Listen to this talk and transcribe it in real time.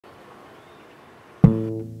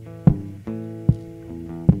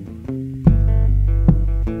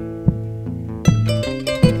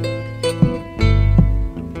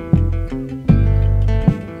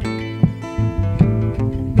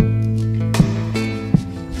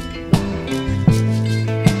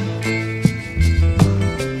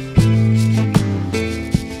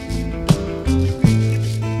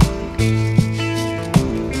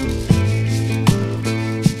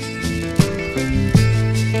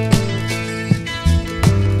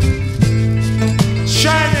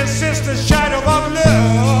the shadow of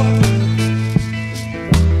love.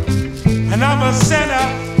 And I'm a sinner,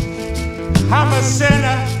 I'm a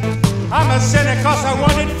sinner, I'm a sinner, 'cause I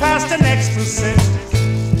want it fast and ecstasy.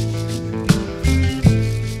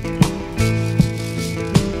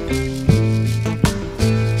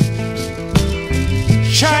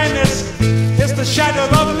 Shyness is the shadow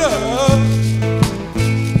of love.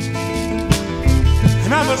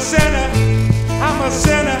 And I'm a sinner, I'm a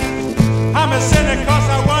sinner, I'm a sinner, 'cause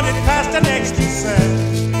I want it fast and ecstasy.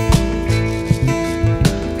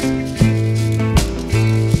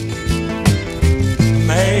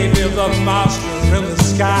 Maybe the master in the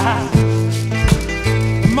sky,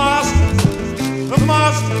 the master, the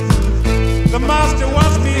master, the master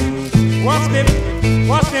wants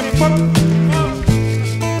me put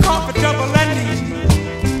comfortable and easy.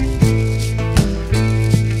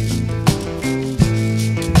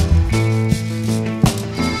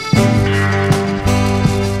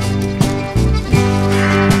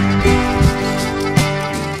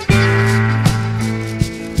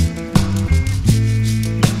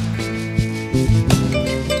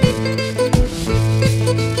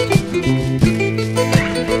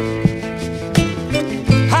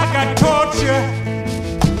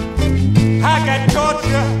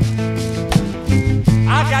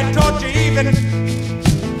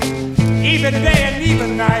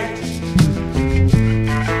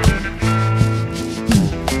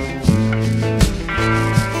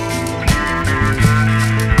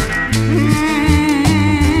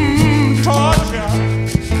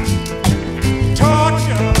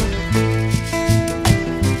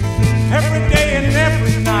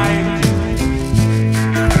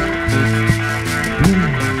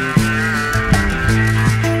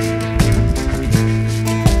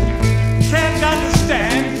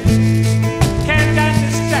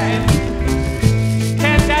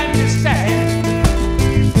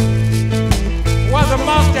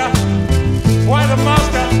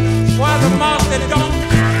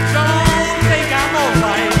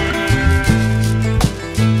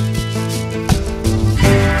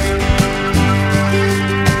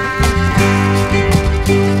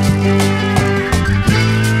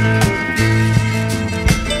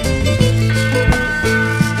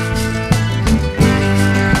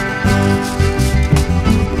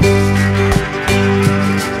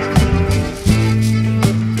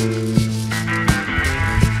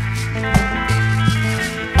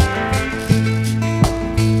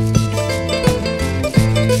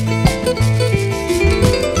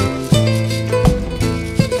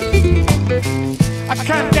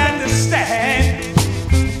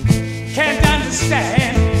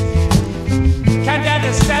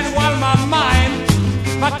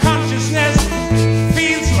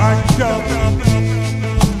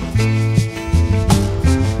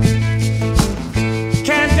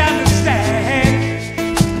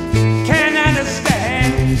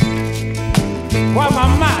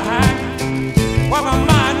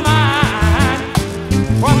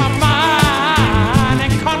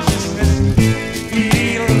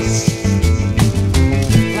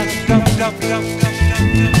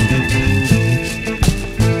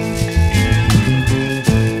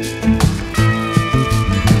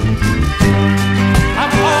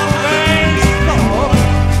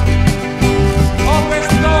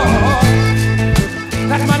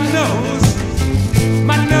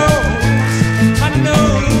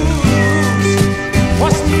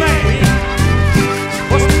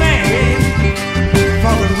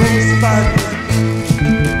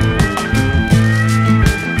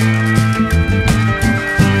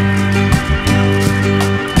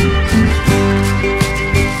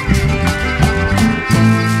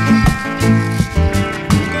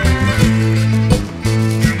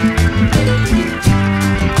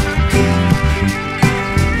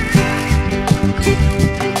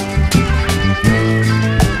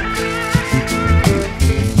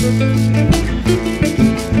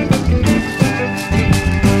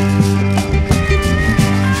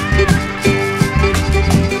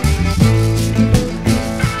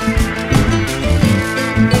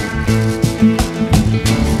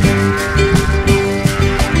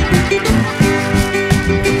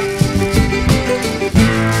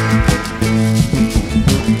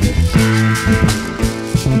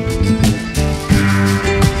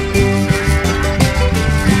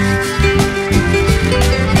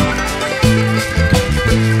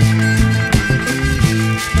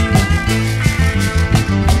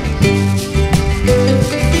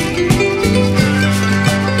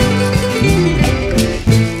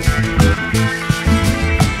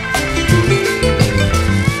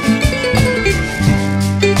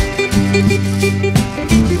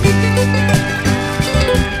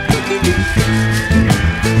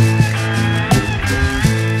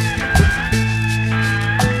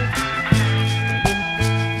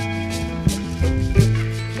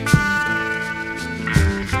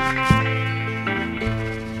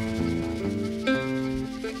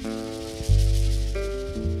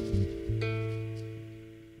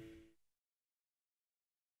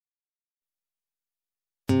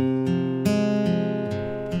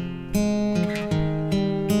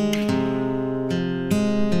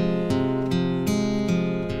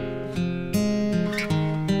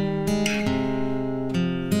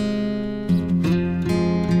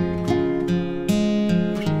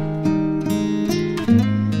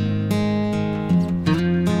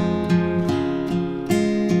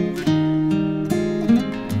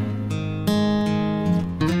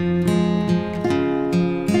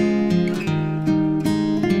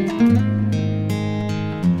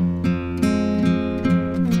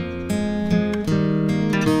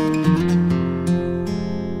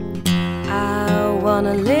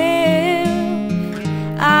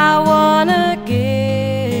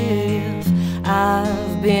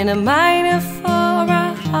 a miner for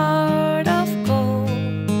a heart of gold.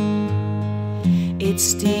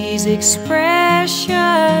 It's these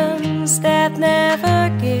expressions that never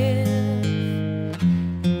give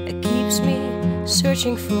that keeps me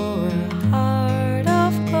searching for a heart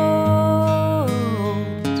of gold.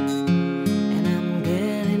 And I'm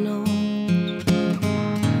getting old.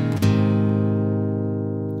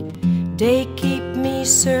 They keep me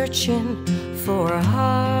searching for a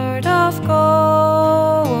heart of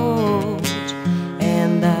gold,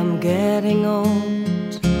 and I'm getting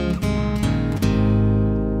old.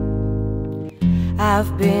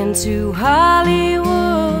 I've been to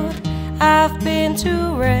Hollywood, I've been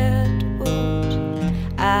to Redwood,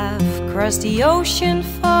 I've crossed the ocean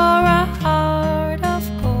for a heart of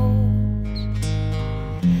gold.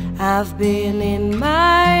 I've been in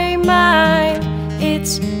my mind,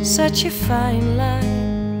 it's such a fine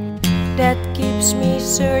line that keeps me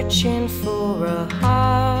searching for a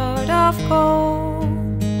heart of gold.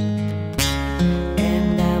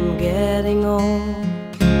 And I'm getting old.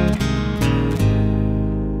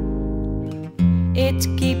 It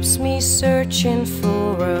keeps me searching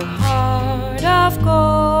for a heart of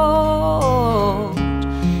gold.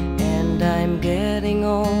 And I'm getting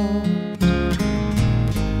old.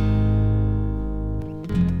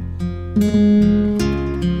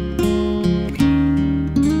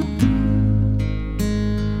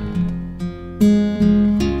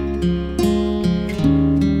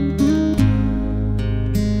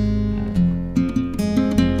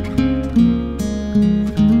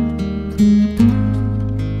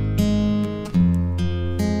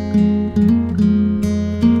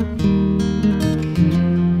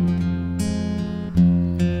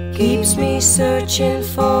 Keeps me searching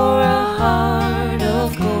for a heart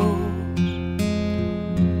of gold.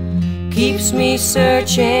 Keeps me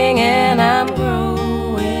searching and I'm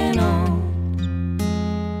growing old.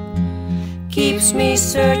 Keeps me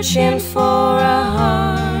searching for a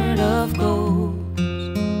heart of gold.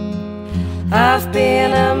 I've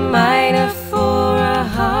been a miner for a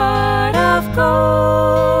heart of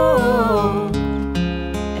gold.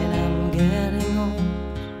 And I'm getting old.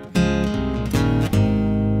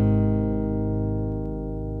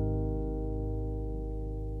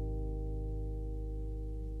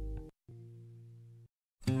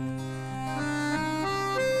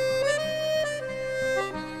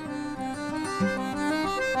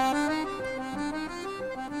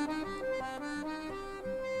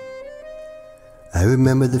 I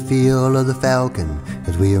remember the feel of the Falcon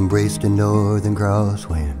as we embraced a northern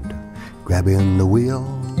crosswind, grabbing the wheel.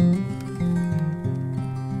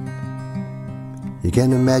 You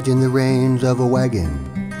can imagine the reins of a wagon,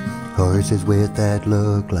 horses with that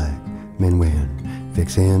look like men when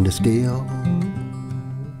fixing to steal.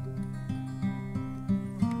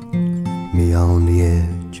 Me on the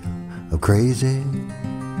edge of crazy,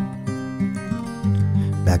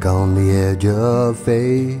 back on the edge of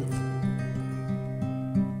faith.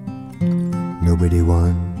 Nobody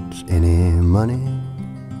wants any money,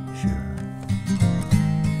 sure.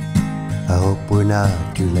 I hope we're not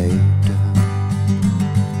too late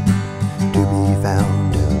to be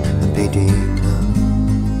found painting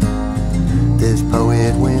this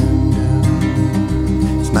poet wind,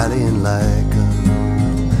 smiling like a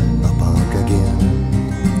punk again.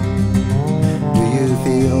 Do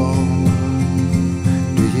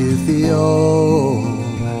you feel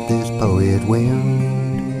this poet wind?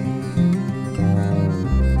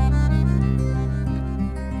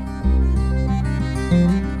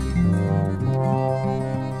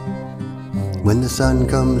 When the sun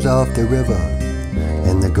comes off the river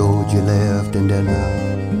and the gold you left in Denver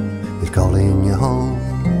is calling you home,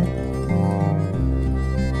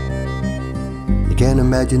 you can't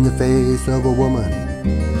imagine the face of a woman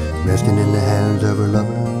resting in the hands of her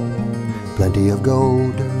lover, plenty of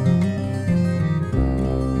gold.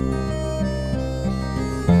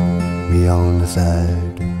 Me on the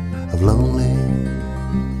side of lonely,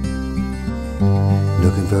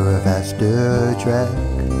 looking for a faster track,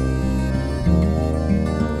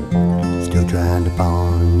 still trying to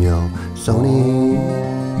pawn your Sony,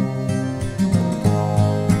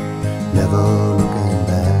 never looking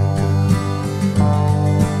back,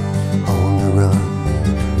 on the run,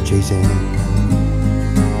 chasing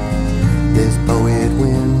this poet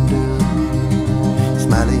wind,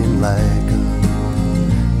 smiling like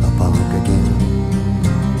a punk again.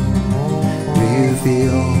 Do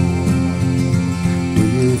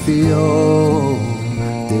you feel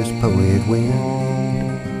this poet wind?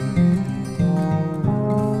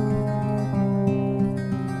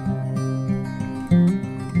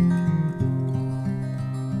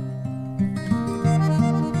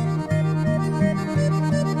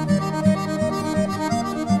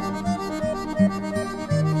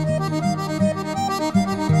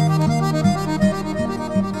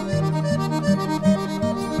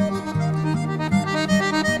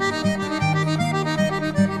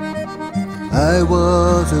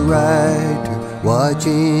 a writer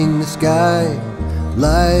watching the sky.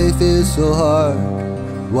 Life is so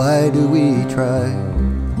hard, why do we try?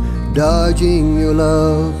 Dodging your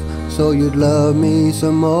love so you'd love me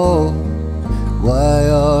some more. Why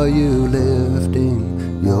are you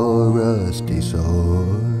lifting your rusty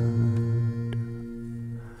sword?